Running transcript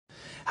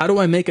How do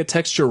I make a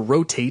texture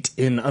rotate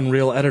in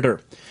Unreal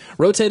Editor?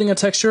 Rotating a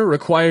texture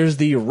requires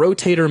the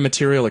rotator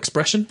material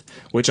expression,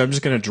 which I'm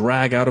just going to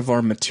drag out of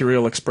our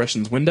material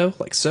expressions window,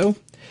 like so.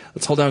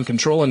 Let's hold down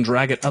Control and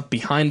drag it up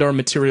behind our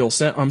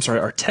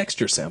our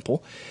texture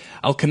sample.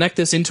 I'll connect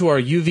this into our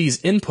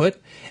UV's input,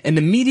 and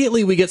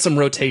immediately we get some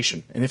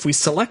rotation. And if we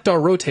select our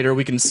rotator,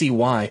 we can see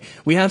why.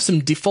 We have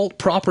some default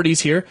properties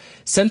here.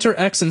 Center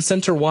X and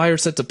center Y are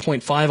set to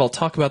 0.5. I'll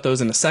talk about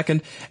those in a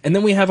second. And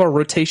then we have our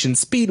rotation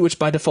speed, which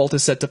by default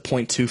is set to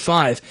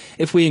 0.25.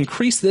 If we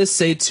increase this,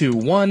 say, to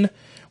 1,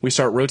 we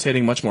start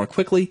rotating much more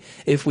quickly.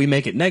 If we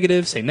make it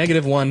negative, say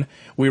 -1,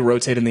 we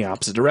rotate in the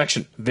opposite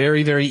direction.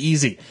 Very, very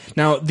easy.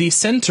 Now, the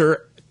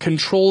center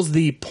controls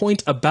the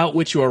point about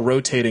which you are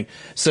rotating.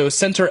 So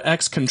center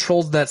X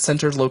controls that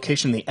center's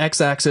location in the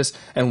X-axis,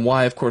 and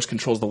Y, of course,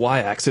 controls the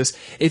Y-axis.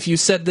 If you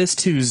set this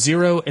to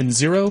 0 and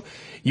 0,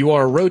 you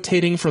are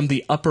rotating from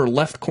the upper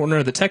left corner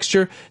of the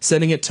texture.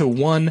 Setting it to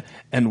 1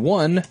 and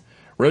 1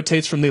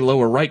 rotates from the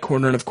lower right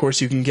corner, and of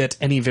course you can get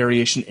any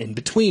variation in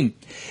between.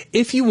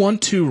 If you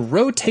want to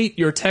rotate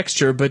your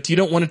texture, but you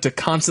don't want it to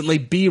constantly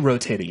be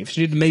rotating, if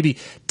you need to maybe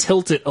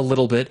tilt it a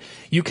little bit,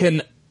 you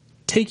can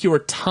take your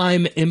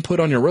time input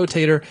on your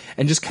rotator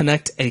and just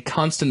connect a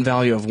constant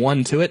value of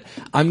 1 to it.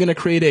 I'm going to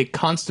create a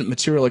constant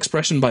material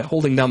expression by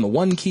holding down the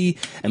 1 key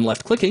and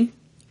left clicking.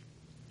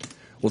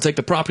 We'll take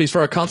the properties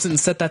for our constant and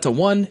set that to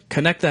 1,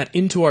 connect that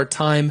into our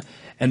time,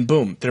 and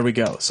boom, there we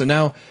go. So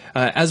now,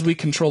 as we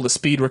control the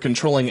speed, we're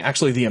controlling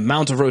actually the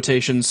amount of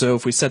rotation. So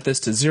if we set this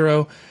to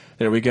 0,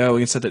 there we go.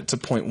 We can set it to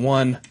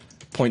 0.1,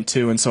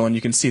 0.2, and so on.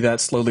 You can see that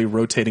slowly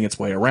rotating its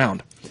way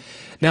around.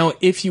 Now,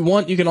 if you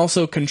want, you can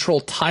also control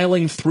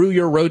tiling through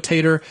your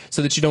rotator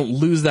so that you don't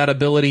lose that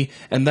ability,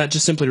 and that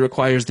just simply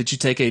requires that you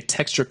take a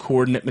texture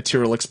coordinate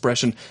material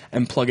expression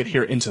and plug it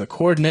here into the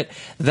coordinate.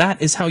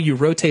 That is how you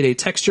rotate a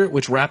texture,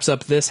 which wraps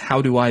up this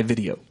How Do I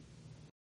video.